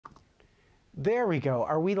There we go.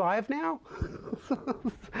 Are we live now?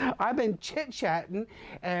 I've been chit-chatting,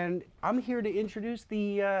 and I'm here to introduce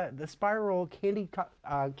the spiral candy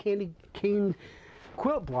cane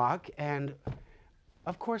quilt block. And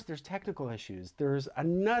of course, there's technical issues. There's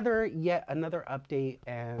yet another update,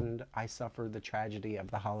 and I suffered the tragedy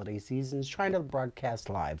of the holiday seasons trying to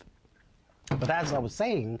broadcast live. But as I was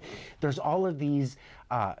saying, there's all of these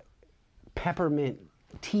peppermint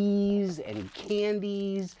teas and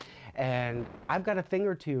candies, and I've got a thing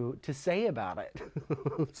or two to say about it.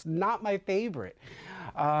 It's not my favorite.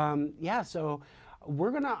 Yeah, so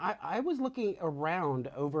I was looking around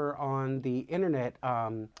over on the internet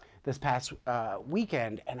this past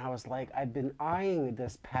weekend, and I was like, I've been eyeing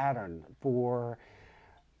this pattern for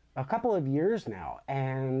a couple of years now,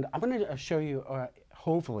 and I'm going to show you,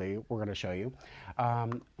 hopefully we're going to show you,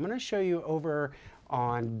 I'm going to show you over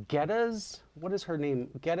on Geta's, what is her name?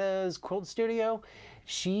 Geta's Quilt Studio.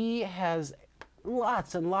 She has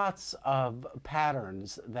lots and lots of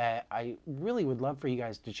patterns that I really would love for you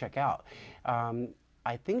guys to check out.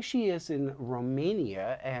 I think she is in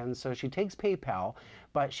Romania, and so she takes PayPal,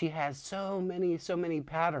 but she has so many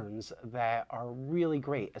patterns that are really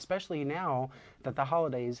great, especially now that the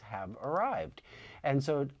holidays have arrived. And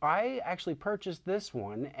so I actually purchased this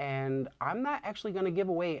one, and I'm not actually going to give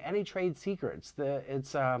away any trade secrets.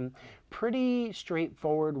 It's pretty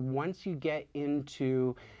straightforward. Once you get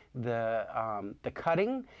into the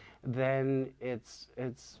cutting, then it's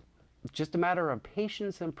just a matter of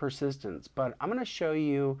patience and persistence. But I'm going to show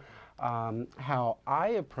you how I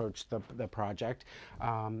approach the project.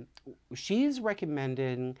 She's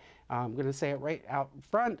recommending, I'm going to say it right out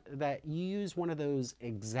front, that you use one of those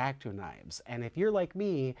X-Acto knives. And if you're like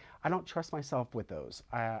me, I don't trust myself with those.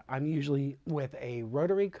 I'm usually with a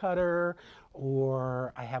rotary cutter,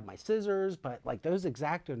 or I have my scissors, but like those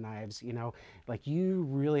X-Acto knives, you know, like you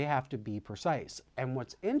really have to be precise. And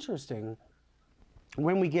what's interesting,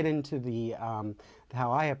 when we get into the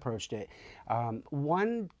how I approached it,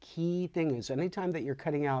 one key thing is anytime that you're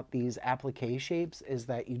cutting out these applique shapes is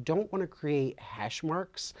that you don't want to create hash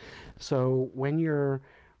marks. So when you're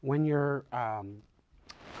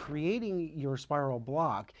creating your spiral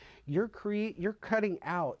block, you're cutting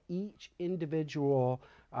out each individual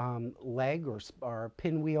leg or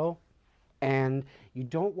pinwheel, and you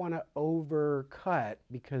don't want to overcut,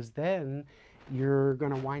 because then you're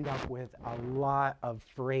going to wind up with a lot of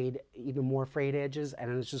even more frayed edges,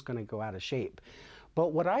 and it's just going to go out of shape.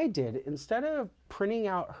 But what I did, instead of printing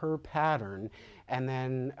out her pattern, and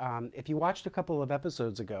then if you watched a couple of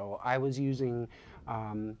episodes ago, I was using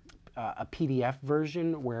a PDF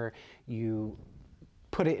version where you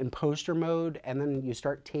put it in poster mode, and then you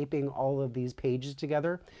start taping all of these pages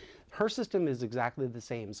together. Her system is exactly the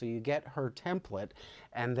same. So you get her template,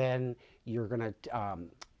 and then you're going to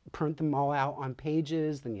print them all out on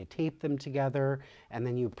pages, then you tape them together, and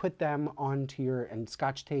then you put them onto and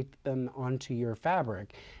scotch tape them onto your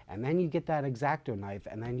fabric, and then you get that X-Acto knife,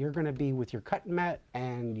 and then you're going to be with your cutting mat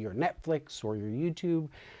and your Netflix or your YouTube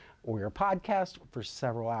or your podcast for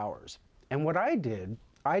several hours. And what I did,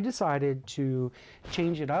 I decided to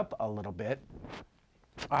change it up a little bit.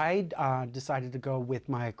 I decided to go with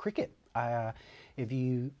my Cricut. If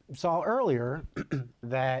you saw earlier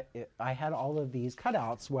that I had all of these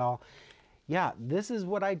cutouts, well, yeah, this is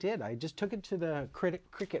what I did. I just took it to the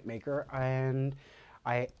Cricut maker, and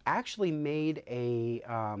I actually made a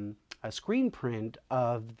screen print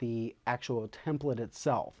of the actual template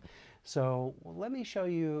itself. So let me show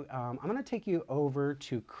you. I'm going to take you over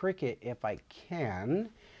to Cricut if I can.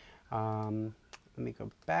 Let me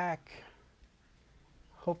go back.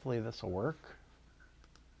 Hopefully this will work.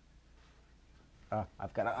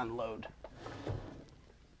 I've got to unload.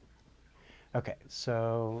 Okay,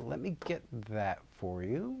 so let me get that for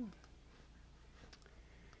you.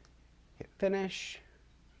 Hit finish.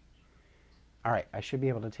 All right, I should be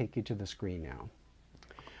able to take you to the screen now.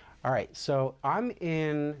 All right, so I'm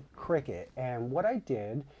in Cricut, and what I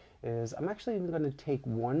did is I'm actually going to take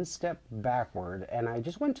one step backward, and I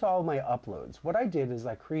just went to all my uploads. What I did is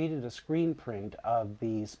I created a screen print of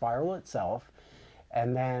the spiral itself,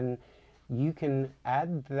 and then you can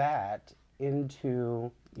add that into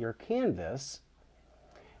your canvas,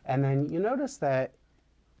 and then you notice that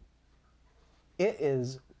it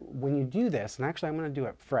is, when you do this, and actually I'm going to do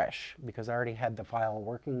it fresh because I already had the file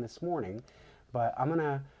working this morning, but I'm going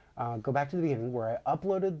to go back to the beginning where I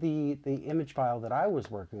uploaded the image file that I was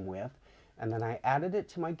working with, and then I added it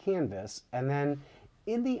to my canvas, and then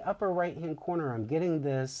in the upper right hand corner I'm getting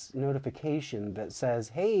this notification that says,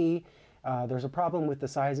 hey, there's a problem with the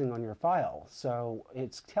sizing on your file. So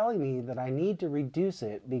it's telling me that I need to reduce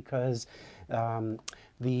it because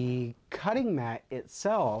The cutting mat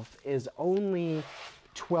itself is only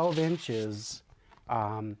 12 inches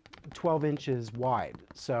 12 inches wide.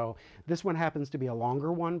 So this one happens to be a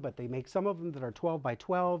longer one, but they make some of them that are 12 by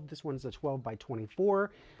 12. This one's a 12 by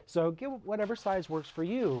 24. So get whatever size works for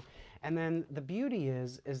you. And then the beauty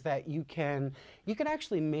is that you can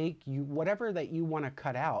actually make whatever that you want to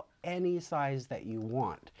cut out, any size that you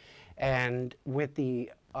want. And with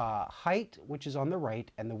the height, which is on the right,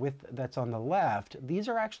 and the width that's on the left, these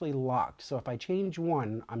are actually locked. So if I change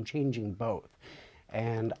one, I'm changing both.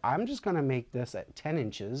 And I'm just going to make this at 10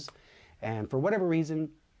 inches. And for whatever reason,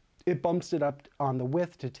 it bumps it up on the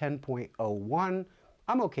width to 10.01.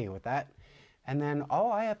 I'm okay with that. And then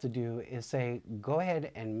all I have to do is say, go ahead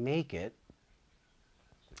and make it.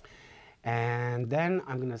 And then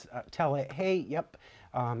I'm going to tell it, hey, yep,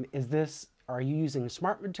 are you using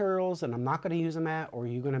smart materials and I'm not going to use a mat, or are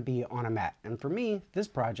you going to be on a mat? And for me, this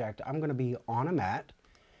project, I'm going to be on a mat.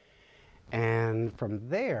 And from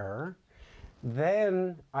there,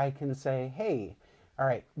 then I can say, hey, all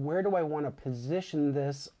right, where do I want to position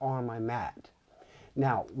this on my mat?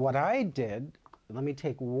 Now, what I did, let me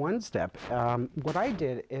take one step. What I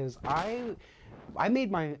did is I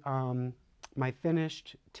made my, my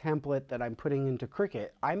finished template that I'm putting into Cricut.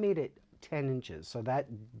 I made it 10 inches, so that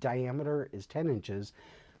diameter is 10 inches,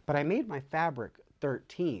 but I made my fabric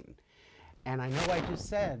 13. And I know I just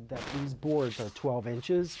said that these boards are 12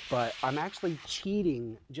 inches, but I'm actually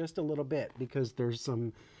cheating just a little bit because there's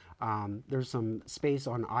some space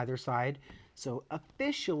on either side. So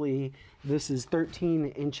officially, this is 13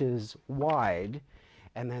 inches wide.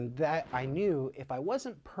 And then that I knew if I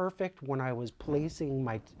wasn't perfect when I was placing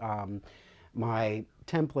my my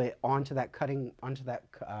template onto that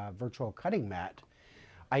virtual cutting mat,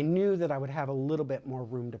 I knew that I would have a little bit more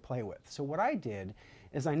room to play with. So what I did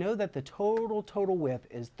is I know that the total width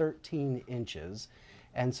is 13 inches.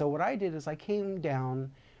 And so what I did is I came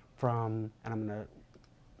down from, and I'm going to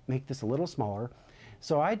make this a little smaller.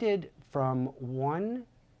 So I did from 1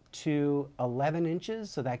 to 11 inches.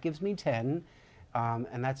 So that gives me 10.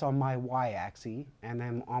 And that's on my y-axis. And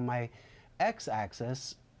then on my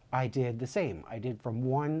x-axis, I did the same. I did from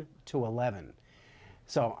 1 to 11.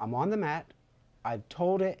 So I'm on the mat. I've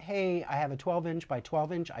told it, hey, I have a 12 inch by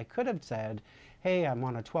 12 inch. I could have said, hey, I'm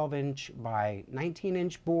on a 12 inch by 19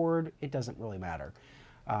 inch board. It doesn't really matter.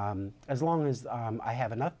 As long as I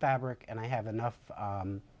have enough fabric and I have enough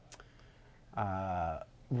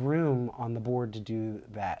room on the board to do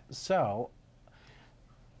that. So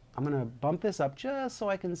I'm going to bump this up just so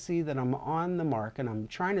I can see that I'm on the mark, and I'm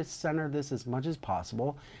trying to center this as much as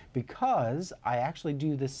possible because I actually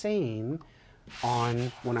do the same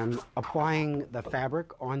on when I'm applying the fabric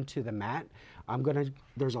onto the mat.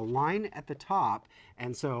 There's a line at the top,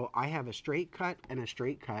 and so I have a straight cut and a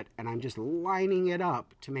straight cut, and I'm just lining it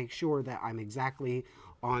up to make sure that I'm exactly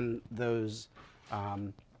on those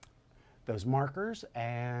markers,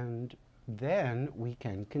 and then we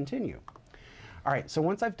can continue. All right, so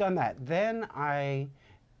once I've done that, then I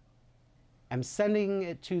am sending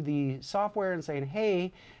it to the software and saying,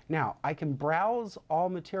 hey, now I can browse all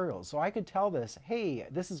materials. So I could tell this, hey,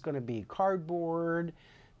 this is going to be cardboard,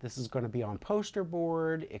 this is going to be on poster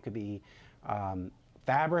board, it could be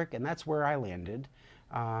fabric, and that's where I landed.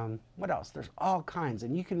 What else? There's all kinds,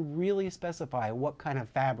 and you can really specify what kind of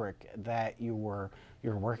fabric that you're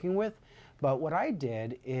working with. But what I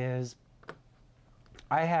did is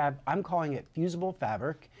I'm calling it fusible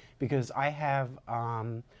fabric because I have,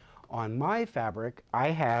 on my fabric, I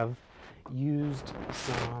have used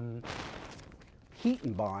some heat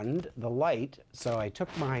and bond, the light. So I took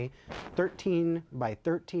my 13 by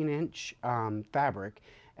 13 inch fabric,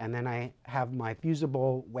 and then I have my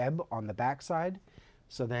fusible web on the back side.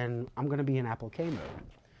 So then I'm going to be in applique mode.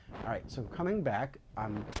 All right, so coming back,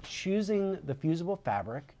 I'm choosing the fusible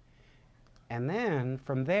fabric. And then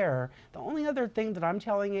from there, the only other thing that I'm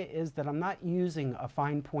telling it is that I'm not using a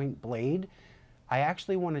fine point blade. I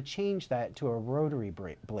actually want to change that to a rotary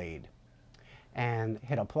blade and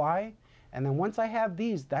hit apply. And then once I have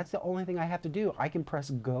these, that's the only thing I have to do. I can press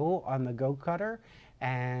go on the Go Cutter,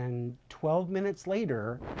 and 12 minutes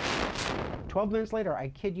later,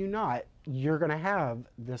 I kid you not, you're going to have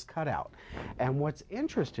this cutout. And what's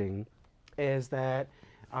interesting is that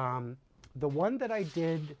the one that I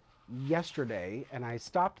did yesterday, and I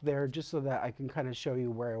stopped there just so that I can kind of show you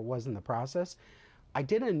where it was in the process. I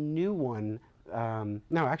did a new one.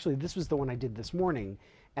 No, actually, this was the one I did this morning,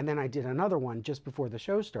 and then I did another one just before the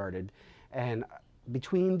show started. And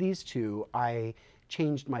between these two, I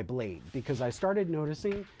changed my blade because I started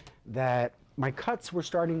noticing that my cuts were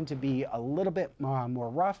starting to be a little bit more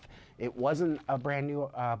rough. It wasn't a brand new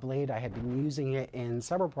blade. I had been using it in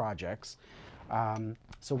several projects.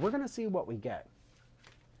 So we're gonna see what we get.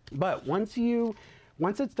 But once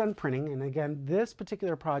it's done printing, and again, this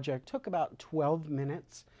particular project took about 12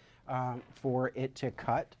 minutes for it to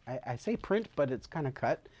cut. I say print, but it's kind of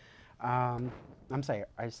cut. I'm sorry,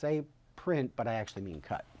 I say print, but I actually mean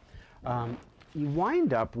cut. You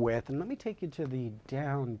wind up with, and let me take you to the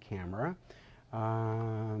down camera.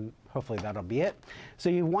 Hopefully that'll be it. So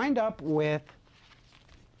you wind up with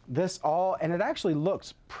this all, and it actually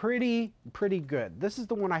looks pretty good. This is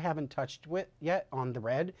the one I haven't touched with yet on the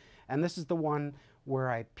red, and this is the one where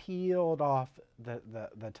I peeled off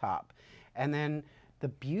the top. And then the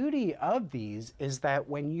beauty of these is that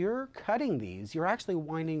when you're cutting these, you're actually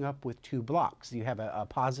winding up with two blocks. You have a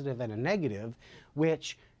positive and a negative,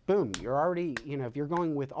 which, boom, you're already, you know, if you're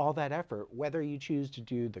going with all that effort, whether you choose to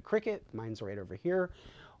do the Cricut, mine's right over here,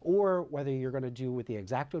 or whether you're going to do with the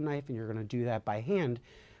X-Acto knife and you're going to do that by hand,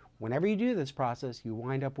 whenever you do this process, you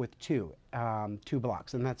wind up with two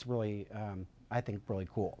blocks, and that's really, I think, really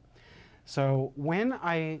cool. So when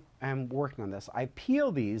I am working on this, I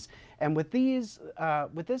peel these, and with these,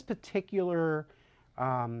 with this particular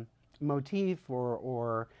motif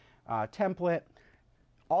or template,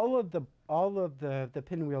 all of the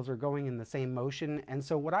pinwheels are going in the same motion. And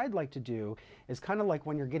so what I'd like to do is kind of like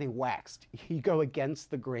when you're getting waxed, you go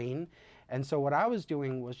against the grain. And so what I was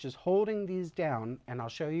doing was just holding these down, and I'll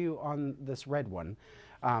show you on this red one,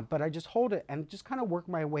 but I just hold it and just kind of work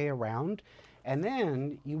my way around. And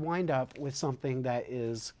then you wind up with something that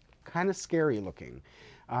is kind of scary looking.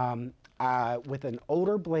 With an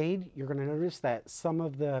older blade, you're going to notice that some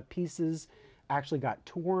of the pieces actually got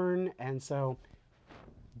torn, and so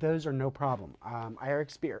those are no problem. I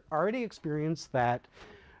already experienced that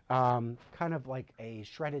kind of like a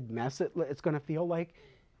shredded mess it's going to feel like.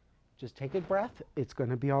 Just take a breath. It's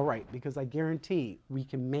going to be all right, because I guarantee we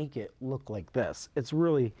can make it look like this. It's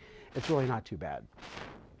really not too bad.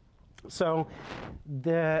 So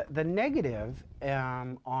the negative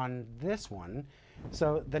on this one,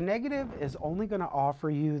 so the negative is only going to offer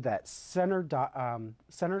you that center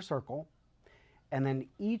circle, and then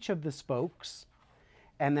each of the spokes,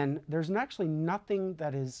 and then there's actually nothing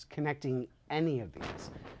that is connecting any of these.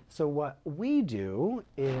 So what we do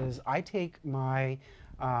is I take my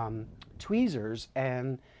tweezers,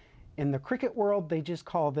 and in the Cricut world, they just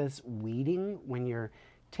call this weeding, when you're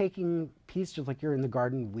taking pieces like you're in the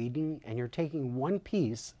garden weeding, and you're taking one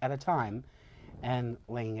piece at a time and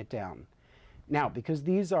laying it down. Now, because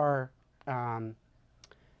these are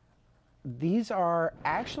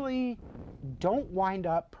actually don't wind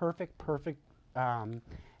up perfect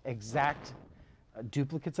exact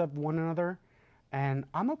duplicates of one another, and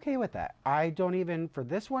I'm okay with that. I don't even, for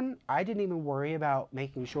this one, I didn't even worry about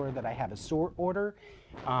making sure that I have a sort order.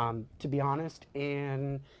 To be honest,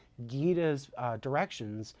 in Geta's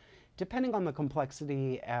directions, depending on the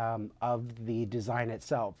complexity of the design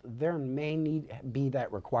itself, there may be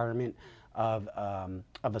that requirement of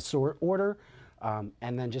a sort order,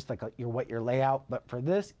 and then just like what your layout. But for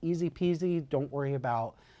this, easy peasy. Don't worry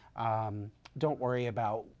about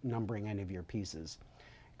numbering any of your pieces,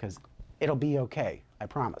 because it'll be okay, I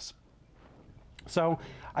promise. So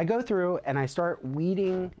I go through and I start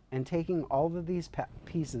weeding and taking all of these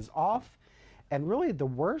pieces off. And really the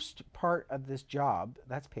worst part of this job,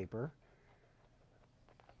 that's paper.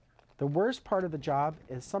 The worst part of the job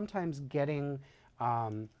is sometimes getting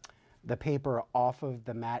the paper off of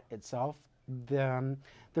the mat itself.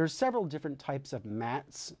 There's several different types of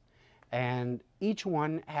mats, and each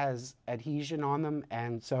one has adhesion on them,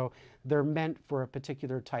 and so they're meant for a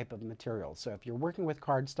particular type of material. So if you're working with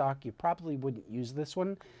cardstock, you probably wouldn't use this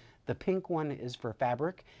one. The pink one is for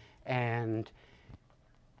fabric, and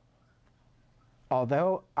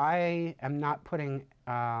although I am not putting,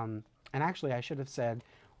 and actually I should have said,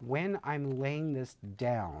 when I'm laying this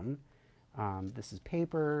down, this is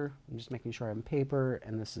paper, I'm just making sure I'm paper,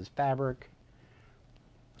 and this is fabric.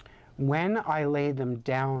 When I lay them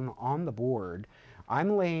down on the board,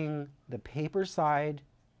 I'm laying the paper side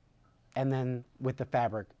and then with the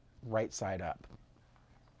fabric right side up.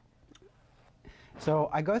 So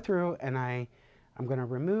I go through and I'm going to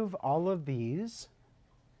remove all of these.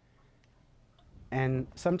 And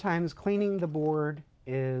sometimes cleaning the board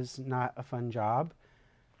is not a fun job.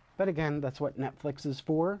 But again, that's what Netflix is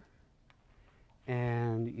for.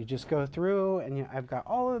 And you just go through, and I've got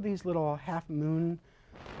all of these little half moon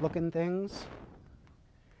looking things.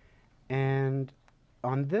 And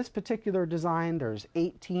on this particular design, there's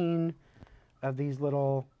 18 of these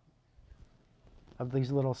little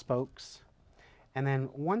spokes. And then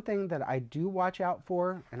one thing that I do watch out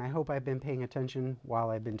for, and I hope I've been paying attention while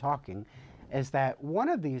I've been talking, is that one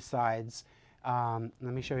of these sides, let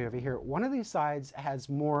me show you over here, one of these sides has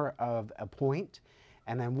more of a point,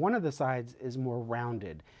 and then one of the sides is more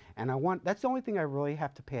rounded. And that's the only thing I really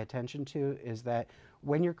have to pay attention to, is that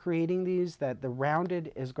when you're creating these, that the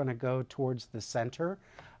rounded is going to go towards the center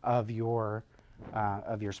of your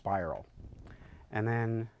spiral. And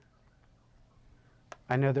then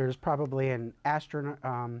I know there's probably an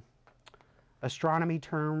astronomy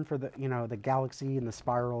term for the galaxy and the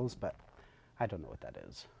spirals, but I don't know what that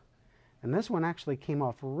is. And this one actually came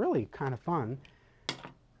off really kind of fun.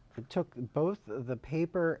 It took both the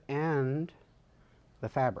paper and the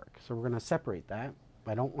fabric. So we're going to separate that.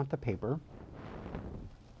 I don't want the paper.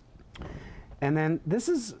 And then this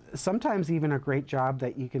is sometimes even a great job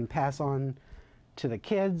that you can pass on to the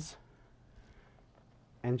kids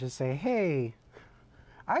and just say, hey,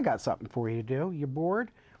 I got something for you to do. You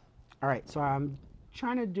bored? All right, so I'm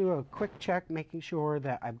trying to do a quick check, making sure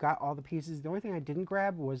that I've got all the pieces. The only thing I didn't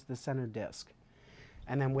grab was the center disc.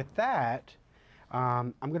 And then with that,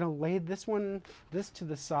 I'm going to lay this to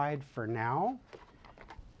the side for now.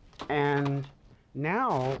 And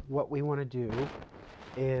now what we want to do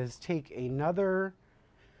is take another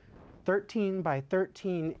 13 by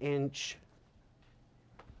 13 inch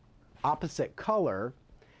opposite color,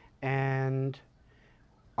 and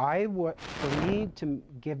for me to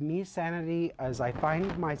give me sanity as I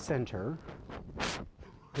find my center,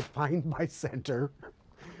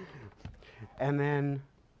 and then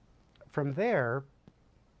from there,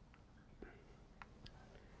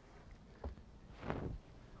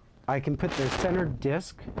 I can put the center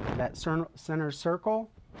disc, that center circle,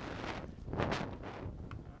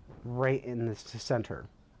 right in the center.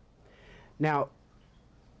 Now,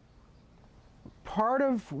 part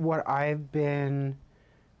of what I've been,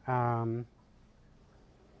 one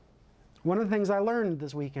of the things I learned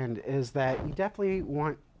this weekend is that you definitely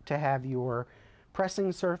want to have your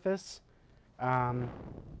pressing surface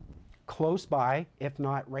close by, if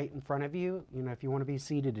not right in front of you. You know, if you want to be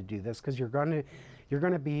seated to do this, because you're going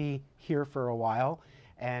to be here for a while,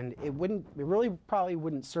 and it really probably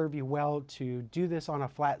wouldn't serve you well to do this on a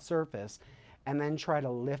flat surface and then try to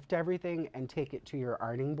lift everything and take it to your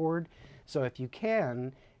ironing board. So if you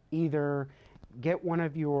can, either get one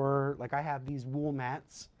of your, like I have these wool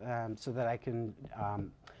mats, so that I can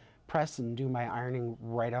press and do my ironing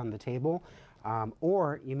right on the table,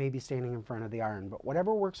 or you may be standing in front of the iron. But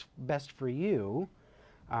whatever works best for you,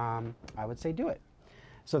 I would say do it.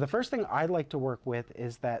 So the first thing I'd like to work with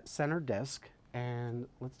is that center disc, and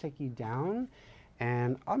let's take you down,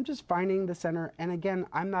 and I'm just finding the center. And again,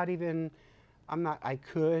 I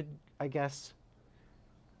could, I guess,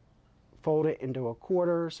 fold it into a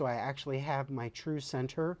quarter so I actually have my true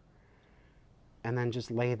center, and then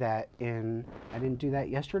just lay that in. I didn't do that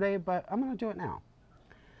yesterday, but I'm going to do it now.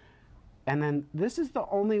 And then this is the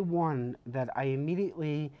only one that I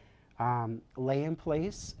immediately lay in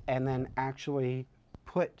place and then actually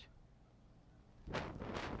put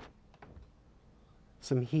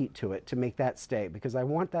some heat to it to make that stay, because I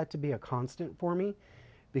want that to be a constant for me,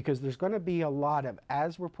 because there's going to be a lot of,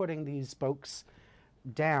 as we're putting these spokes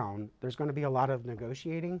down, there's going to be a lot of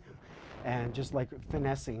negotiating and just like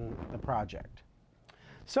finessing the project.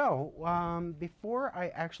 So before I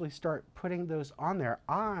actually start putting those on there,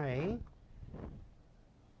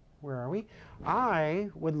 where are we? I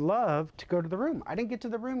would love to go to the room. I didn't get to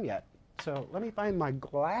the room yet. So let me find my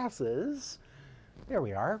glasses. There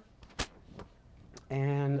we are.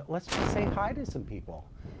 And let's just say hi to some people.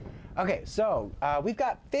 Okay, so we've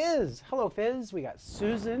got Fizz. Hello, Fizz. We got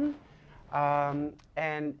Susan.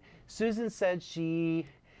 And Susan said she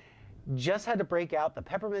just had to break out the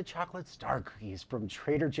peppermint chocolate star cookies from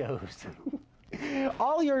Trader Joe's.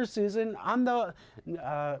 All yours, Susan. I'm the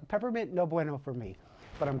peppermint no bueno for me,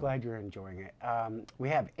 but I'm glad you're enjoying it. We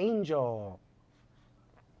have Angel.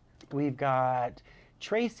 We've got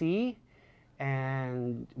Tracy,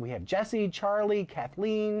 and we have Jesse, Charlie,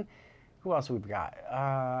 Kathleen. Who else we've got?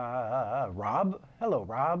 Rob. Hello,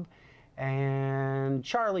 Rob. And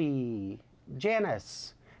Charlie,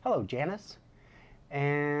 Janice. Hello, Janice.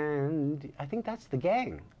 And I think that's the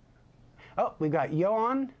gang. Oh, we've got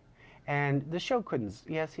Johan. And the show couldn't,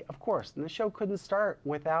 yes, of course, and the show couldn't start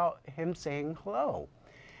without him saying hello.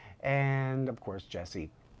 And of course, Jesse.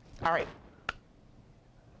 All right.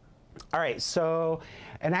 All right, so,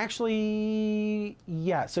 and actually,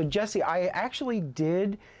 yeah, so Jesse, I actually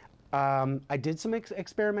did, I did some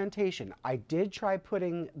experimentation. I did try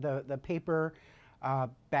putting the paper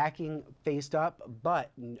backing faced up,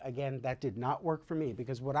 but again, that did not work for me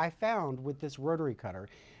because what I found with this rotary cutter,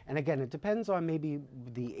 and again, it depends on maybe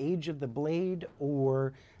the age of the blade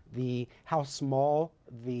or the how small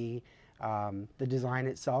the design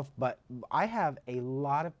itself, but I have a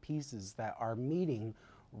lot of pieces that are meeting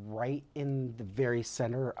right in the very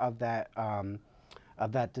center of that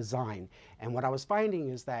design. And what I was finding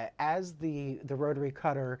is that as the rotary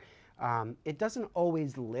cutter, it doesn't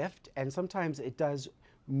always lift, and sometimes it does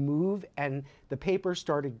move, and the paper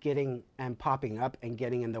started getting and popping up and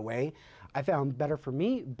getting in the way. I found better for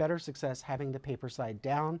me, better success having the paper side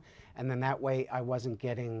down, and then that way I wasn't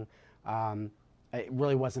getting, it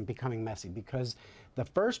really wasn't becoming messy, because the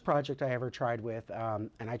first project I ever tried with,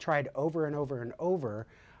 and I tried over and over and over,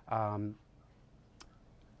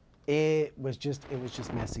 it was just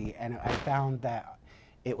messy, and I found that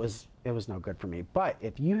it was no good for me. But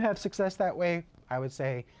if you have success that way, I would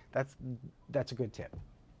say that's a good tip.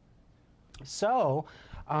 So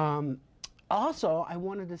also, I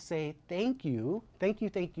wanted to say thank you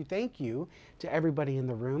to everybody in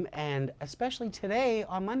the room, and especially today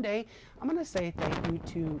on Monday, I'm going to say thank you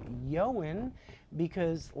to Yoan,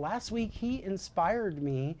 because last week he inspired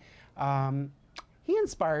me. He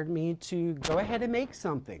inspired me to go ahead and make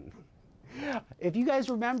something. If you guys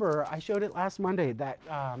remember, I showed it last Monday, that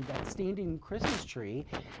standing Christmas tree,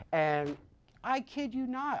 and I kid you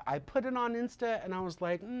not, I put it on Insta and I was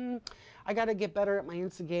like, I got to get better at my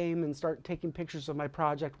Insta game and start taking pictures of my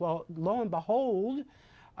project. Well, lo and behold,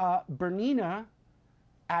 Bernina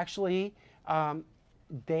actually,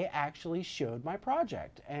 they actually showed my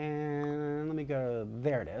project. And let me go,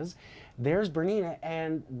 there it is. There's Bernina,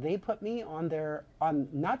 and they put me on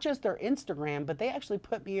not just their Instagram, but they actually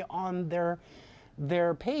put me on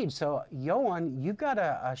their page. So Yoan, you got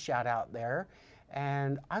a shout out there.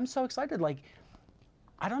 And I'm so excited. Like,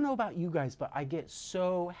 I don't know about you guys, but I get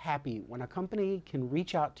so happy when a company can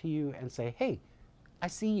reach out to you and say, hey, I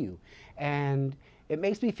see you. And it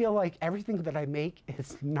makes me feel like everything that I make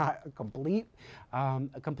is not a complete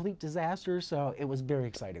disaster. So it was very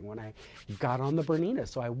exciting when I got on the Bernina.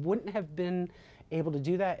 So I wouldn't have been able to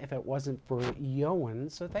do that if it wasn't for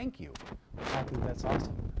Yoan. So thank you. I think that's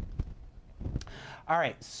awesome. All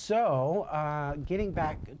right, so getting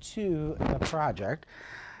back to the project,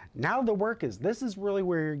 now the work this is really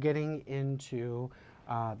where you're getting into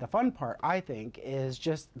the fun part, I think, is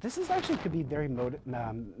just, this is actually could be very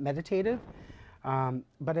meditative,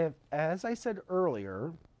 but as I said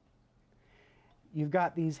earlier, you've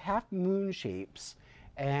got these half moon shapes,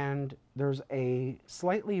 and there's a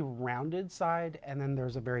slightly rounded side, and then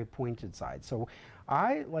there's a very pointed side. So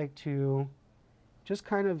I like to just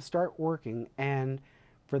kind of start working, and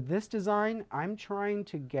for this design I'm trying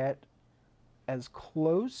to get as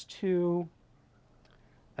close to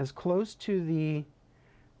the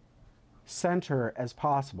center as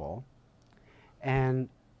possible, and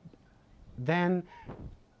then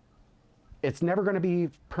it's never going to be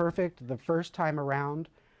perfect the first time around,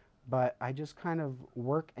 but I just kind of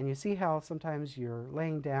work, and you see how sometimes you're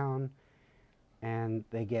laying down and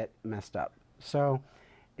they get messed up. So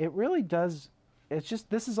it really does. It's just,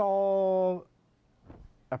 this is all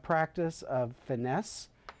a practice of finesse,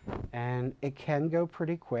 and it can go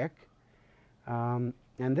pretty quick. And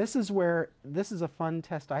this is a fun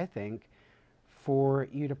test, I think, for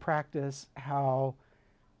you to practice how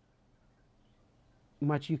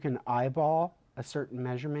much you can eyeball a certain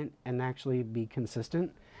measurement and actually be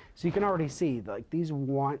consistent. So you can already see, like, these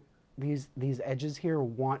edges here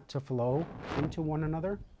want to flow into one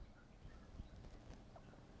another.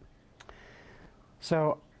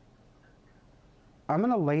 So I'm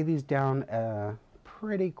going to lay these down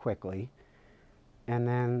pretty quickly, and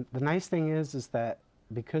then the nice thing is that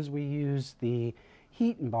because we use the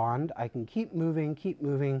heat and bond, I can keep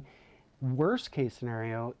moving. Worst case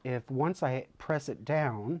scenario, if once I press it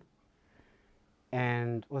down,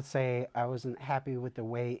 and let's say I wasn't happy with the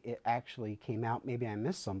way it actually came out, maybe I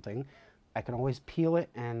missed something, I can always peel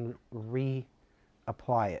it and reapply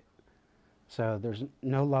it. So there's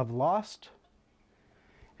no love lost.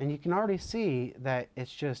 And you can already see that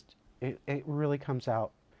it's just, it really comes out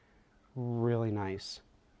really nice.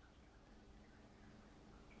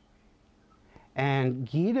 And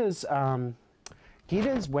Geta's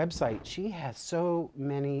website, she has so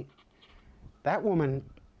many, that woman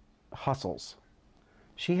hustles.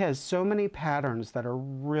 She has so many patterns that are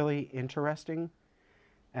really interesting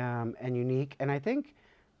and unique. And I think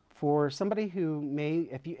for somebody who may,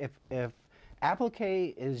 if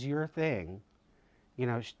applique is your thing, you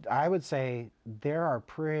know, I would say there are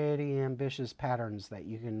pretty ambitious patterns that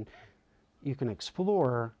you can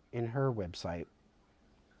explore in her website.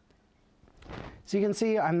 So you can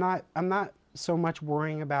see I'm not so much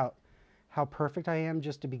worrying about how perfect I am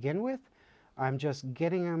just to begin with. I'm just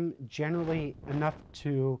getting them generally enough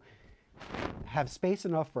to have space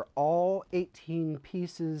enough for all 18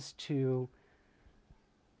 pieces to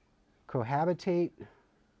cohabitate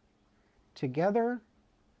together.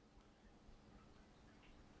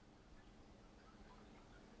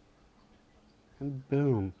 And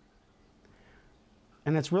boom.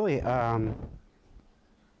 And it's really,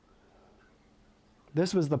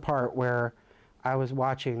 this was the part where I was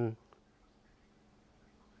watching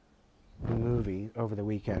a movie over the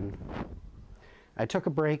weekend. I took a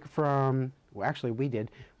break from, well, actually we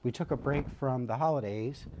did. We took a break from the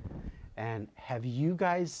holidays. And have you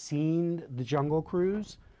guys seen The Jungle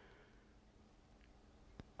Cruise?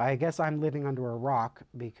 I guess I'm living under a rock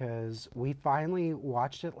because we finally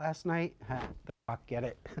watched it last night. The rock, get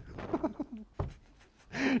it?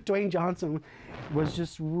 Dwayne Johnson was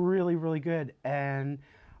just really, really good. And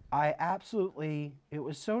I absolutely, it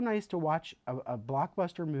was so nice to watch a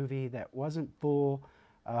blockbuster movie that wasn't full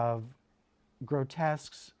of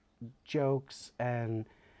grotesques, jokes, and,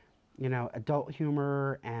 you know, adult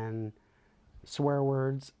humor and swear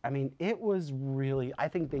words. I mean, it was really, I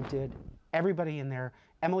think they did, everybody in there,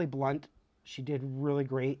 Emily Blunt, she did really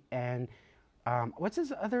great. And what's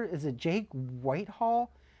his other, is it Jake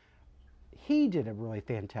Whitehall? He did a really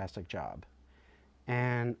fantastic job.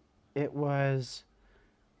 And it was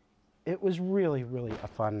really, really a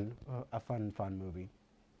fun movie.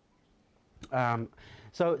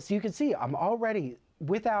 So you can see I'm already,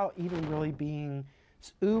 without even really being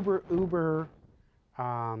uber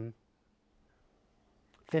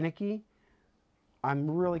finicky, I'm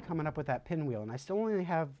really coming up with that pinwheel, and I still only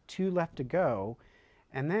have 2 left to go.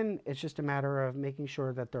 And then it's just a matter of making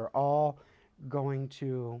sure that they're all going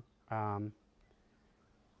to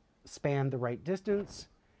span the right distance.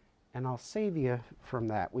 And I'll save you from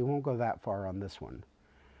that. We won't go that far on this one.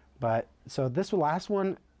 But so this last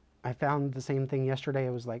one, I found the same thing yesterday.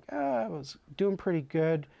 I was like, I was doing pretty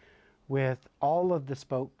good with all of the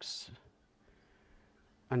spokes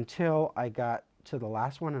until I got to the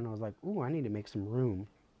last one, and I was like, ooh, I need to make some room.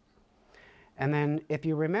 And then if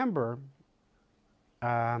you remember,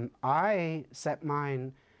 I set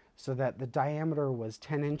mine so that the diameter was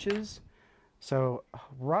 10 inches. So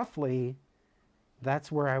roughly,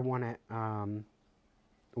 that's where I want it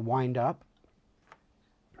wind up.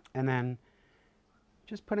 And then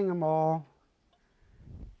just putting them all,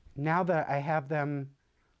 now that I have them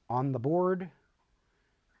on the board,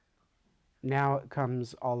 now it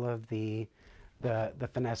comes all of the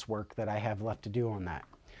finesse work that I have left to do on that.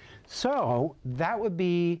 So that would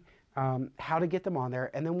be how to get them on there.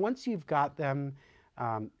 And then once you've got them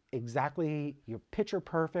exactly, you're picture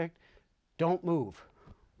perfect, don't move.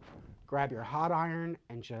 Grab your hot iron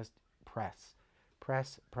and just press,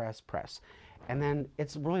 press, press, press. And then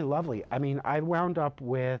it's really lovely. I mean, I wound up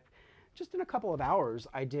with, just in a couple of hours,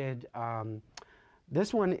 I did,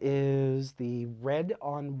 this one is the red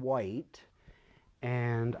on white.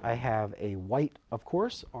 And I have a white, of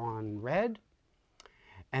course, on red.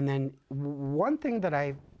 And then one thing that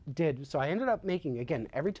I did, so I ended up making, again,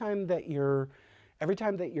 every time that you're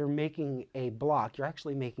making a block, you're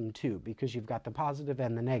actually making 2 because you've got the positive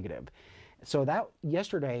and the negative. So that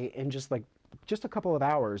yesterday, in just a couple of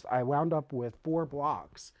hours, I wound up with 4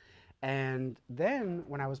 blocks. And then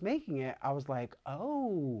when I was making it, I was like,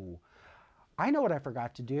 oh, I know what I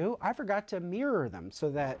forgot to do. I forgot to mirror them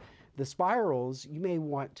so that the spirals, you may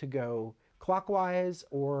want to go clockwise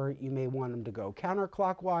or you may want them to go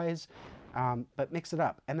counterclockwise, but mix it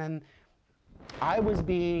up. And then I was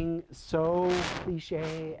being so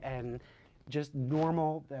cliche and just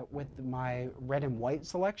normal that with my red and white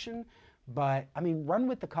selection, but I mean, run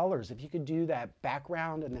with the colors. If you could do that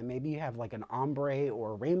background and then maybe you have like an ombre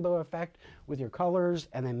or rainbow effect with your colors,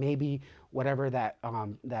 and then maybe whatever that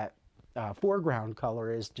foreground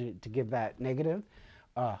color is to give that negative.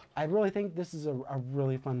 I really think this is a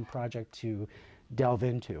really fun project to delve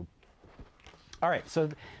into. All right, so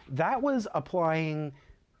that was applying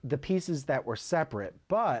the pieces that were separate,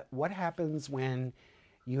 but what happens when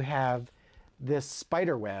you have this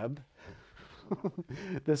spider web,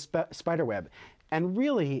 this spider web? And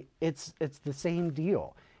really, it's the same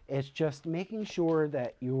deal. It's just making sure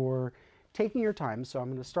that you're taking your time. So I'm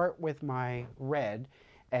going to start with my red,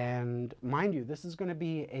 and mind you, this is going to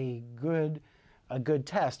be a good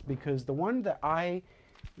test, because the one that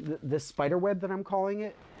this spider web that I'm calling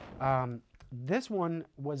it, this one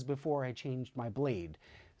was before I changed my blade.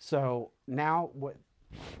 So now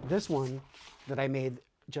this one that I made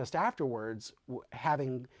just afterwards,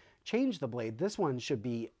 having changed the blade, this one should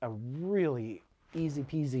be a really easy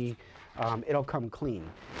peasy. It'll come clean,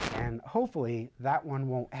 and hopefully that one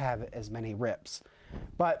won't have as many rips.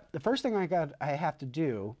 But the first thing I have to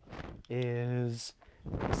do is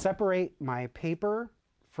separate my paper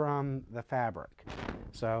from the fabric.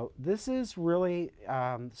 So this is really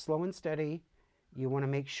slow and steady. You want to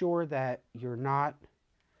make sure that you're not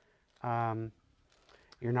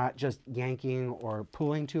just yanking or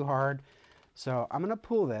pulling too hard. So I'm going to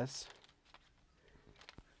pull this,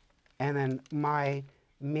 and then my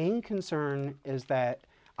main concern is that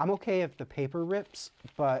I'm okay if the paper rips,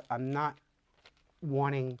 but I'm not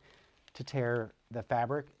wanting to tear the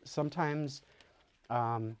fabric. Sometimes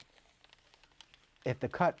if the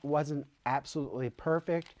cut wasn't absolutely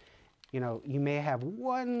perfect, you know, you may have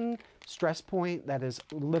one stress point that is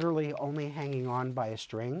literally only hanging on by a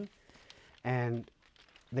string. And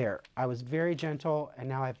there, I was very gentle, and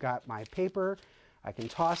now I've got my paper. I can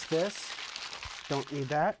toss this, don't need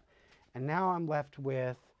that. And now I'm left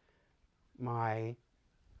with my,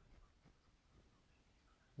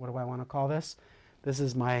 what do I want to call this? This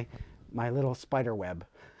is my little spider web.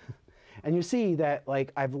 And you see that,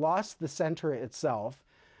 like, I've lost the center itself.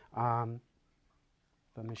 Let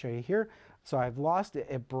me show you here. So I've lost it,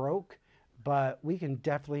 it broke, but we can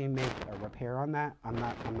definitely make a repair on that. I'm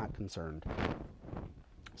not concerned.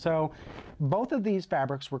 So both of these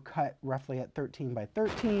fabrics were cut roughly at 13 by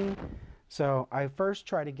 13. So I first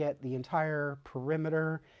try to get the entire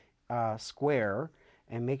perimeter square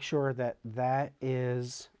and make sure that that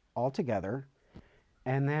is all together.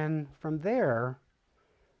 And then from there,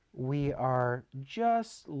 we are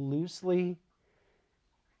just loosely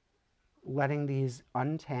letting these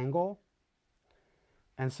untangle.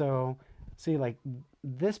 And so, see, like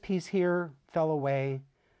this piece here fell away.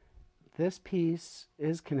 This piece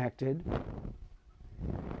is connected.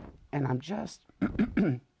 And I'm just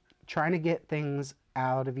trying to get things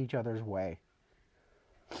out of each other's way.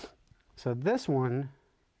 So this one,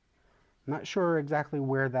 I'm not sure exactly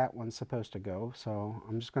where that one's supposed to go. So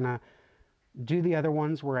I'm just gonna do the other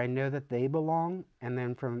ones where I know that they belong, and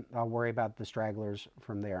then I'll worry about the stragglers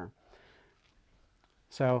from there.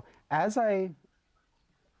 So as I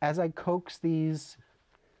coax these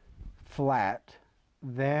flat,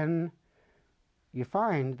 then you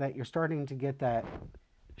find that you're starting to get that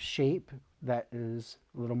shape that is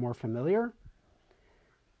a little more familiar.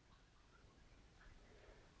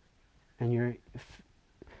 And you're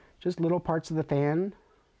just little parts of the fan.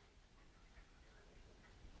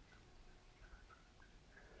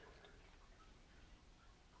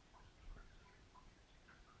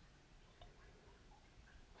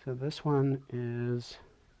 So this one's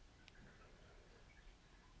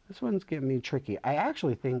getting me tricky. I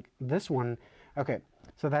actually think this one, okay,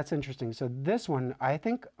 so that's interesting. So this one, I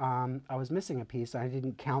think I was missing a piece. I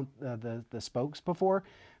didn't count the spokes before,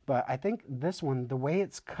 but I think this one, the way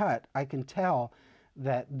it's cut, I can tell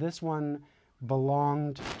that this one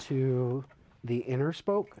belonged to the inner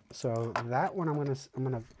spoke. So that one I'm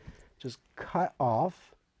gonna just cut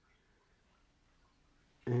off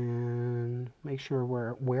and make sure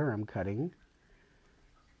where I'm cutting.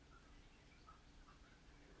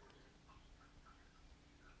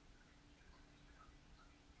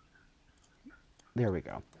 There we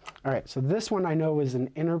go. All right, so this one I know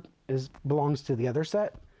is belongs to the other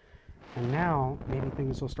set, and now maybe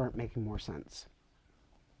things will start making more sense.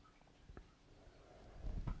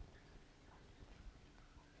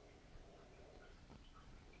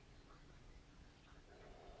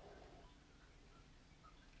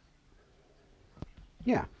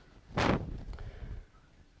 Yeah.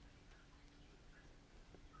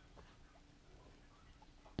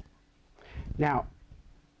 Now,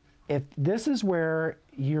 if this is where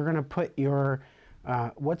you're going to put your,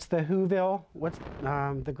 what's the Whoville? What's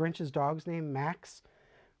the Grinch's dog's name? Max,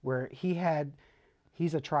 where he's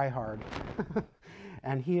a tryhard.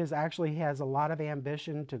 And he has a lot of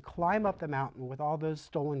ambition to climb up the mountain with all those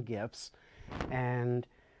stolen gifts. And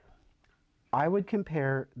I would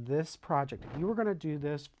compare this project, if you were going to do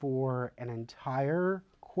this for an entire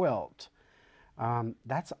quilt,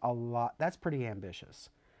 that's a lot, that's pretty ambitious.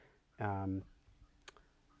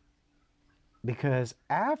 Because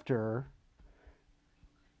after,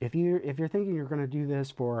 if you're thinking you're going to do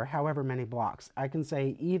this for however many blocks, I can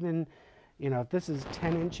say even, you know, if this is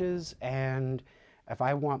 10 inches and if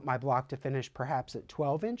I want my block to finish perhaps at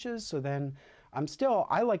 12 inches, so then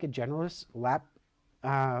I like a generous lap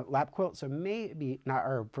quilt, so maybe not,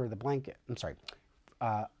 or for the blanket, I'm sorry,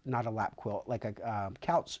 not a lap quilt, like a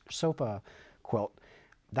couch sofa quilt.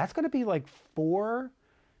 That's going to be like 4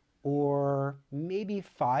 or maybe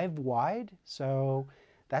 5 wide, so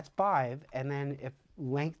that's 5. And then if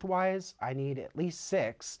lengthwise, I need at least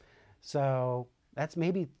 6. So That's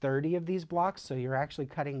maybe 30 of these blocks, so you're actually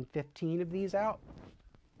cutting 15 of these out.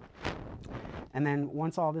 And then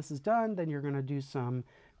once all this is done, then you're going to do some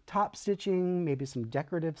top stitching, maybe some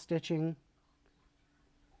decorative stitching.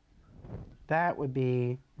 That would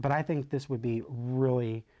be, but I think this would be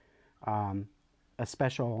really a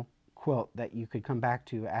special quilt that you could come back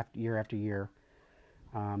to year after year.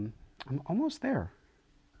 I'm almost there.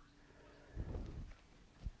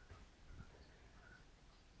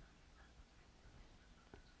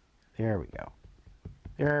 There we go.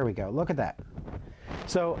 There we go. Look at that.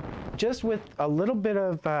 So just with a little bit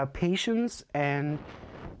of patience and,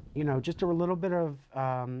 you know, just a little bit of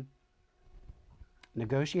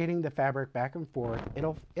negotiating the fabric back and forth,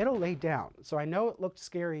 it'll lay down. So I know it looked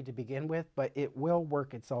scary to begin with, but it will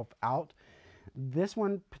work itself out. This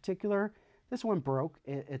one particular, this one broke.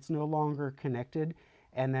 It's no longer connected.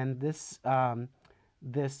 And then this,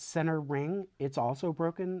 this center ring, it's also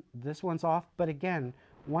broken. This one's off. But again,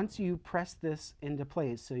 once you press this into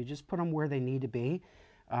place, so you just put them where they need to be,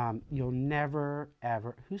 you'll never,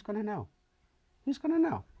 ever, who's going to know? Who's going to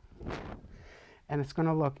know? And it's going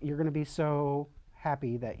to look, you're going to be so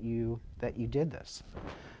happy that you did this.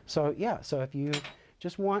 So yeah, so if you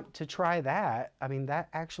just want to try that, I mean, that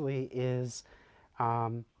actually is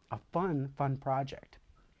a fun project.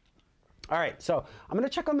 All right, so I'm going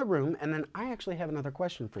to check on the room, and then I actually have another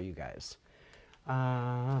question for you guys.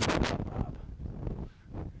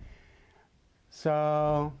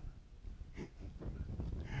 So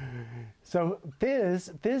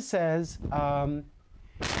Fizz says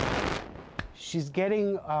she's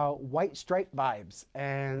getting white stripe vibes.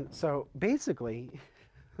 And so basically,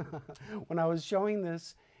 when I was showing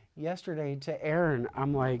this yesterday to Aaron,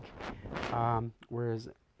 I'm like, where is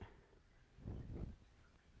it?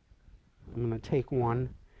 I'm going to take one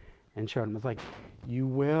and show him. It's like, you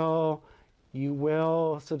will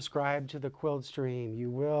subscribe to the Quilt stream. You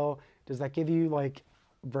will. Does that give you like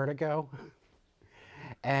vertigo?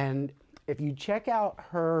 And if you check out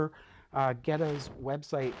her Geta's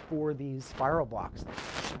website for these spiral blocks,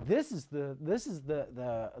 this is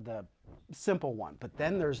the simple one. But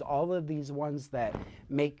then there's all of these ones that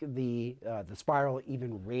make the spiral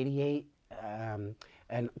even radiate and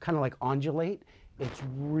kind of like undulate. It's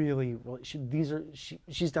really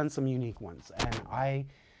she's done some unique ones, and I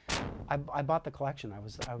bought the collection. I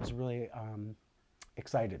was really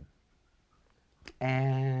excited.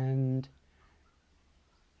 And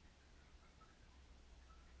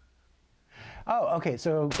oh, okay,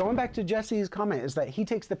 so going back to Jesse's comment is that he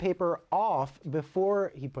takes the paper off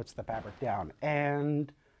before he puts the fabric down,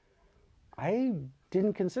 and I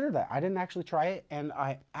didn't consider that. I didn't actually try it, and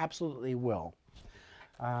I absolutely will.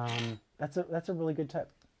 That's a really good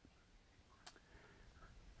tip.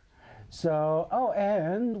 So, oh,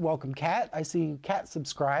 and welcome, Kat. I see Kat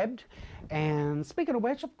subscribed. And speaking of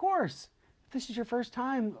which, of course, if this is your first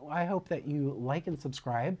time, I hope that you like and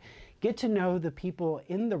subscribe. Get to know the people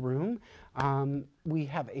in the room. We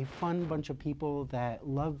have a fun bunch of people that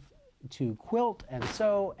love to quilt and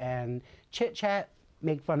sew and chit-chat,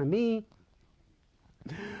 make fun of me.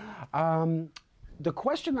 The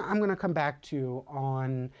question I'm going to come back to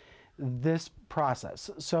on this process.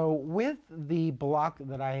 So with the block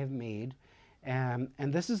that I have made, and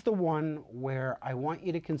this is the one where I want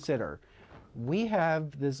you to consider, we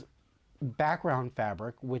have this background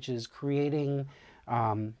fabric, which is creating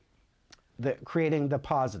the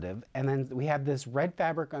positive, and then we have this red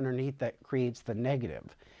fabric underneath that creates the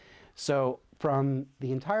negative. So from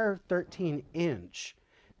the entire 13-inch,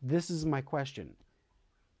 this is my question.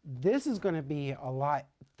 This is going to be a lot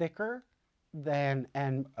thicker than,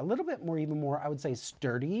 and a little bit more, even more, I would say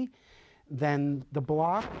sturdy than the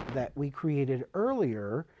block that we created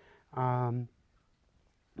earlier.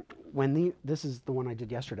 This is the one I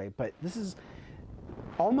did yesterday, but this is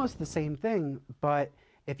almost the same thing. But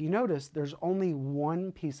if you notice, there's only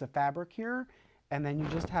one piece of fabric here, and then you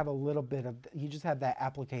just have a little bit of, you just have that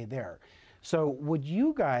applique there. So would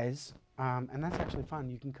you guys, and that's actually fun,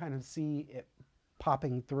 you can kind of see it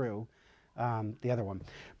popping through the other one.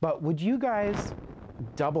 But would you guys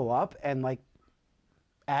double up and like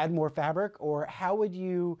add more fabric, or how would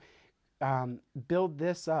you build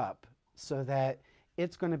this up so that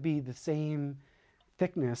it's going to be the same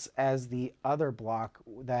thickness as the other block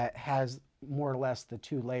that has more or less the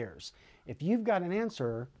 2 layers? If you've got an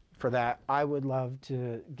answer for that, I would love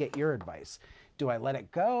to get your advice. Do I let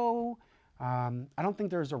it go? I don't think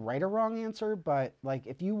there's a right or wrong answer, but like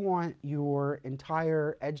if you want your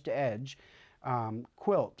entire edge to edge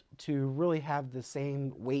quilt to really have the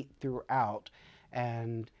same weight throughout,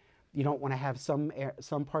 and you don't want to have some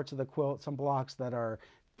parts of the quilt, some blocks that are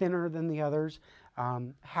thinner than the others,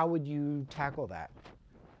 how would you tackle that?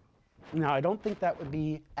 Now, I don't think that would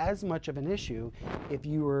be as much of an issue if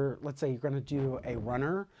you were, let's say you're going to do a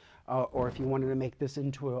runner, or if you wanted to make this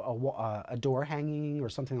into a door hanging or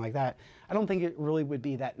something like that. I don't think it really would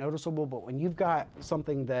be that noticeable, but when you've got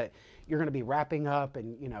something that you're going to be wrapping up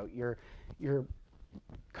and, you know, you're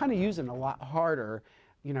kind of using a lot harder,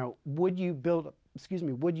 you know, would you build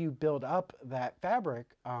up that fabric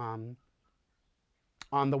on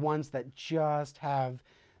the ones that just have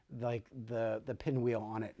like the pinwheel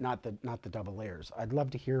on it, not the double layers? I'd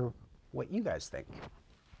love to hear what you guys think.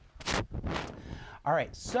 All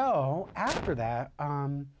right, so after that,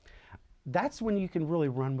 that's when you can really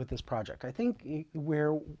run with this project. I think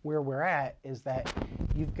where we're at is that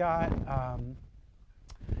you've got,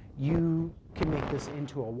 you can make this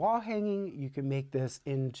into a wall hanging. You can make this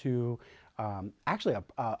into actually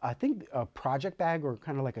I think a project bag, or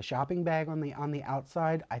kind of like a shopping bag on the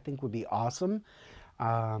outside. I think would be awesome.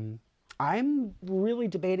 I'm really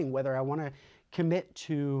debating whether I want to commit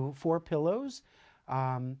to 4 pillows.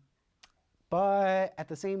 But at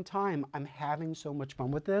the same time, I'm having so much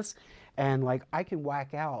fun with this, and like I can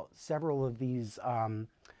whack out several of these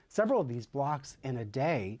blocks in a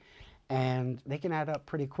day, and they can add up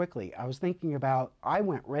pretty quickly. I was thinking about, I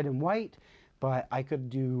went red and white, but I could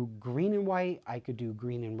do green and white. I could do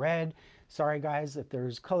green and red. Sorry guys, if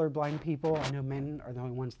there's colorblind people. I know men are the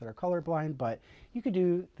only ones that are colorblind, but you could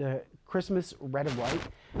do the Christmas red and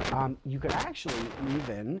white. You could actually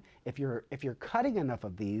even, if you're cutting enough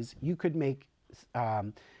of these, you could make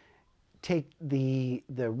take the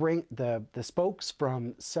spokes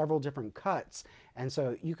from several different cuts, and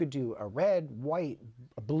so you could do a red, white,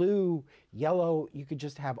 blue, yellow. You could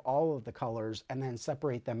just have all of the colors and then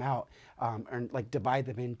separate them out, and like divide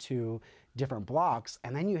them into different blocks,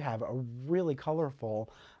 and then you have a really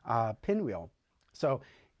colorful pinwheel. So,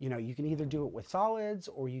 you know, you can either do it with solids,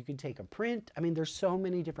 or you can take a print. I mean, there's so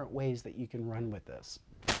many different ways that you can run with this.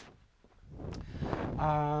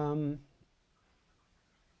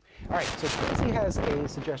 All right, so Tracy has a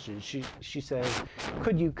suggestion. She says,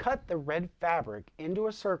 could you cut the red fabric into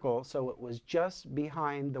a circle so it was just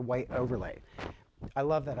behind the white overlay? I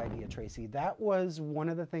love that idea, Tracy. That was one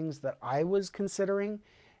of the things that I was considering,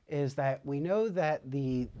 is that we know that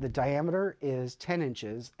the diameter is 10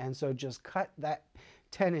 inches, and so just cut that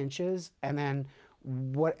 10 inches, and then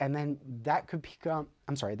that could become,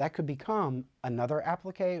 that could become another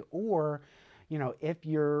applique. Or, you know, if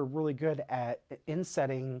you're really good at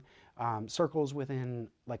insetting circles within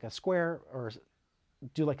like a square, or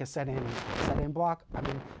do like a set-in block, I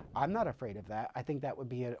mean, I'm not afraid of that. I think that would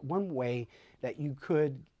be one way that you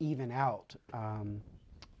could even out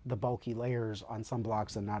the bulky layers on some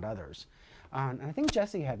blocks and not others. And I think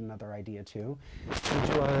Jesse had another idea too,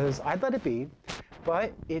 which was, I'd let it be,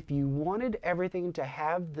 but if you wanted everything to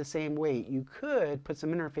have the same weight, you could put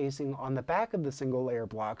some interfacing on the back of the single layer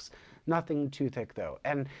blocks, nothing too thick though.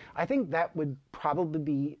 And I think that would probably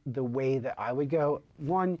be the way that I would go.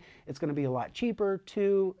 One, it's going to be a lot cheaper.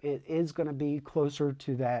 Two, it is going to be closer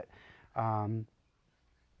to that,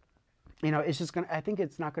 you know, it's just going to, I think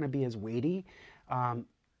it's not going to be as weighty. And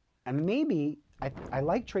maybe, I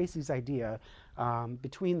like Tracy's idea,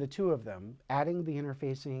 between the two of them, adding the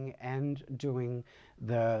interfacing and doing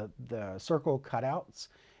the circle cutouts,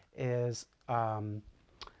 is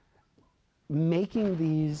making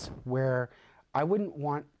these where I wouldn't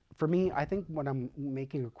want, for me, I think when I'm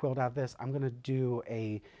making a quilt out of this, I'm going to do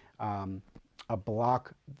a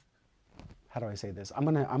block, how do I say this? I'm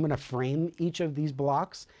gonna frame each of these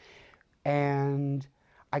blocks, and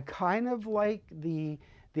I kind of like the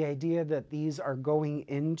idea that these are going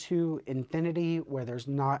into infinity, where there's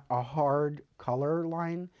not a hard color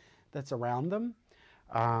line that's around them.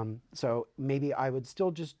 So maybe I would still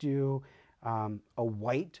just do a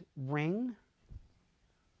white ring.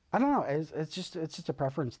 I don't know, it's just a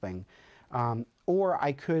preference thing. Or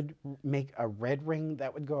I could make a red ring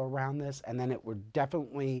that would go around this, and then it would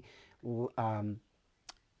definitely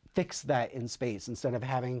fix that in space, instead of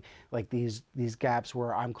having like these gaps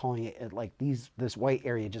where I'm calling it like this white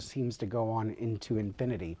area just seems to go on into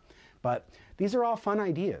infinity. But these are all fun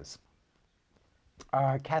ideas.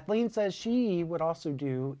 Kathleen says she would also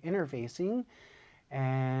do interfacing,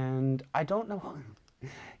 and I don't know.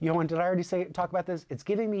 Johan, did I already talk about this? It's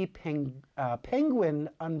giving me penguin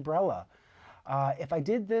umbrella. If I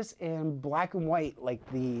did this in black and white, like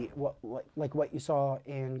what you saw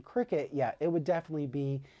in Cricut, yeah, it would definitely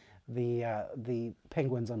be the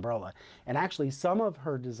penguin's umbrella. And actually, some of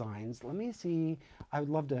her designs, let me see. I would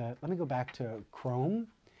love to. Let me go back to Chrome,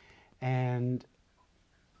 and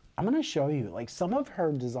I'm going to show you. Like, some of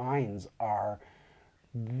her designs are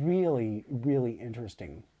really, really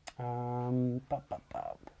interesting. How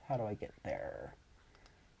do I get there?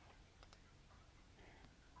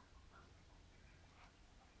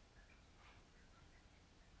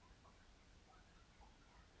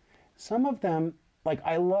 Some of them, like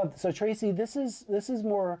I love. So Tracy, this is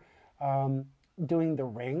more doing the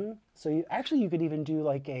ring. So you could even do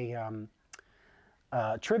like a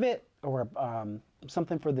trivet or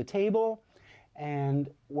something for the table. And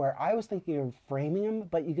where I was thinking of framing them,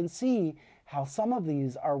 but you can see how some of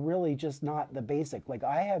these are really just not the basic. Like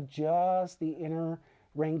I have just the inner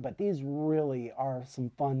ring, but these really are some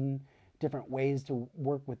fun different ways to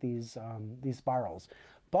work with these spirals.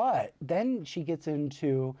 But then she gets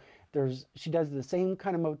into she does the same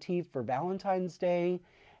kind of motif for Valentine's Day,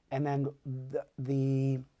 and then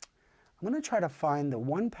I'm gonna try to find the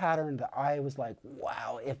one pattern that I was like,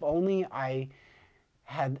 wow, if only I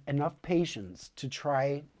had enough patience to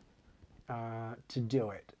try to do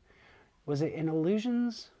it. Was it in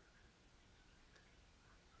Illusions?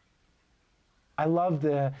 I love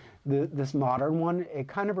this modern one. It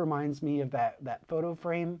kind of reminds me of that photo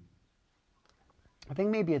frame. I think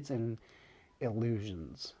maybe it's in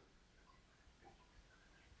Illusions.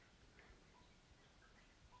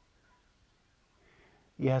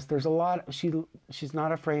 Yes, there's a lot. She's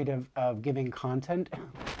not afraid of giving content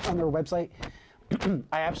on their website.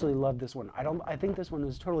 I absolutely love this one. I think this one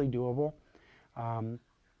is totally doable.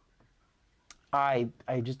 I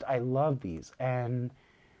love these, and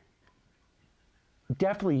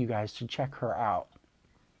definitely you guys should check her out.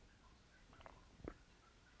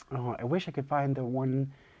 Oh, I wish I could find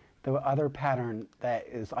the other pattern that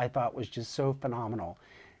I thought was just so phenomenal.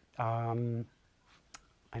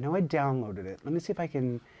 I know I downloaded it. Let me see if I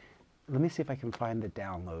can find the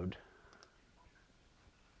download.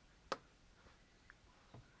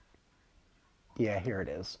 Yeah, here it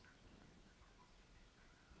is.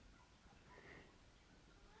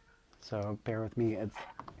 So bear with me.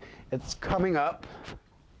 It's coming up.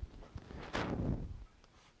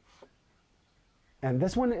 And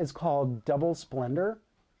this one is called Double Splendor.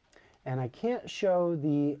 And I can't show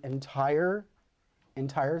the entire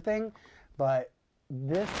thing, but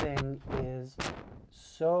this thing is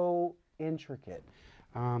so intricate.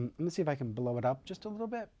 Let me see if I can blow it up just a little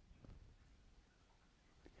bit.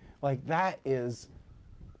 Like that is,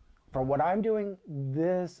 for what I'm doing,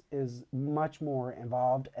 this is much more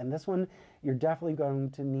involved. And this one, you're definitely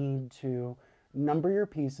going to need to number your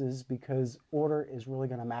pieces because order is really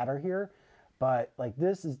going to matter here. But like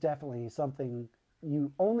this is definitely something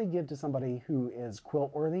you only give to somebody who is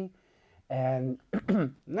quilt worthy. And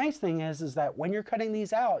nice thing is that when you're cutting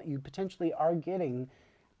these out, you potentially are getting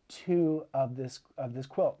two of this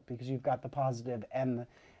quilt because you've got the positive and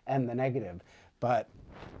the negative. But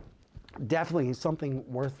definitely something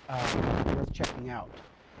worth checking out.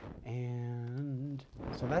 And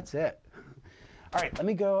so that's it. All right, let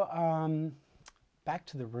me go back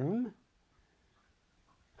to the room.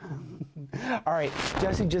 All right,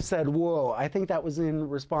 Jesse just said, "Whoa!" I think that was in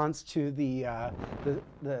response to the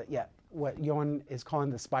what Johan is calling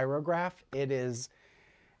the spirograph.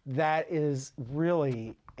 That is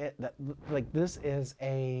really it. Like this is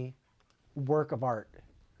a work of art.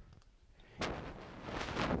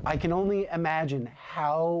 I can only imagine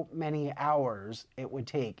how many hours it would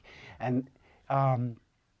take, and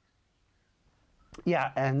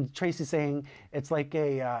yeah, and Tracy's saying it's like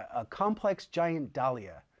a complex giant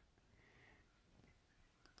dahlia.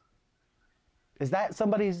 Is that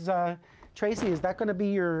somebody's, Tracy, is that going to be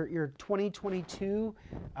your 2022?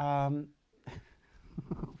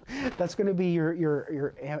 That's going to be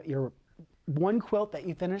your one quilt that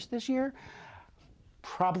you finished this year?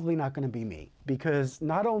 Probably not going to be me, because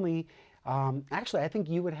not only, actually, I think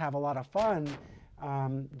you would have a lot of fun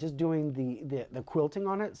just doing the quilting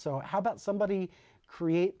on it. So how about somebody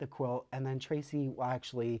create the quilt and then Tracy will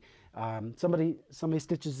actually, somebody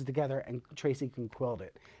stitches it together and Tracy can quilt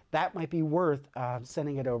it. That might be worth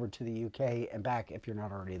sending it over to the UK and back if you're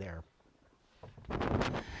not already there.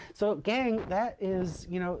 So gang, that is,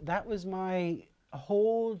 that was my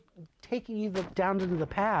whole taking you down to the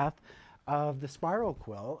path of the spiral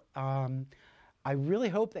quilt. I really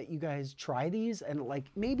hope that you guys try these and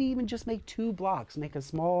like maybe even just make 2 blocks, make a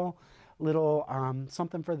small little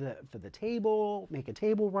something for the table, make a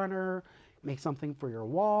table runner, make something for your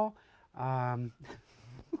wall.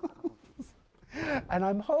 And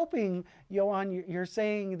I'm hoping, Johan, you're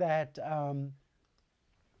saying that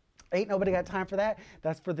ain't nobody got time for that.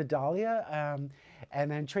 That's for the dahlia. And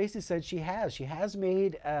then Tracy said she has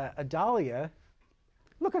made a dahlia.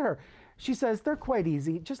 Look at her. She says they're quite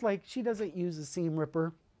easy, just like she doesn't use a seam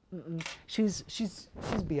ripper. She's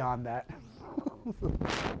beyond that.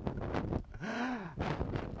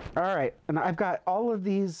 All right, and I've got all of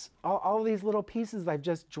these little pieces I've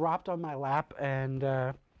just dropped on my lap, and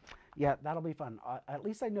yeah, that'll be fun. At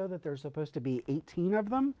least I know that there's supposed to be 18 of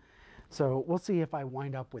them, so we'll see if I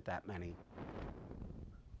wind up with that many.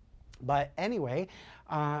 But anyway,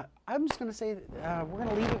 I'm just going to say we're going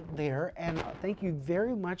to leave it there, and thank you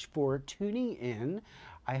very much for tuning in.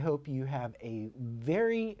 I hope you have a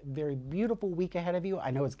very, very beautiful week ahead of you.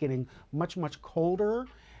 I know it's getting much, much colder,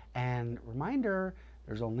 and reminder,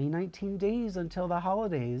 there's only 19 days until the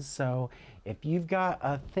holidays, so if you've got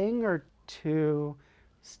a thing or two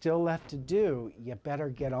still left to do, you better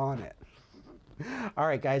get on it. All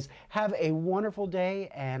right, guys, have a wonderful day,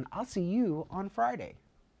 and I'll see you on Friday.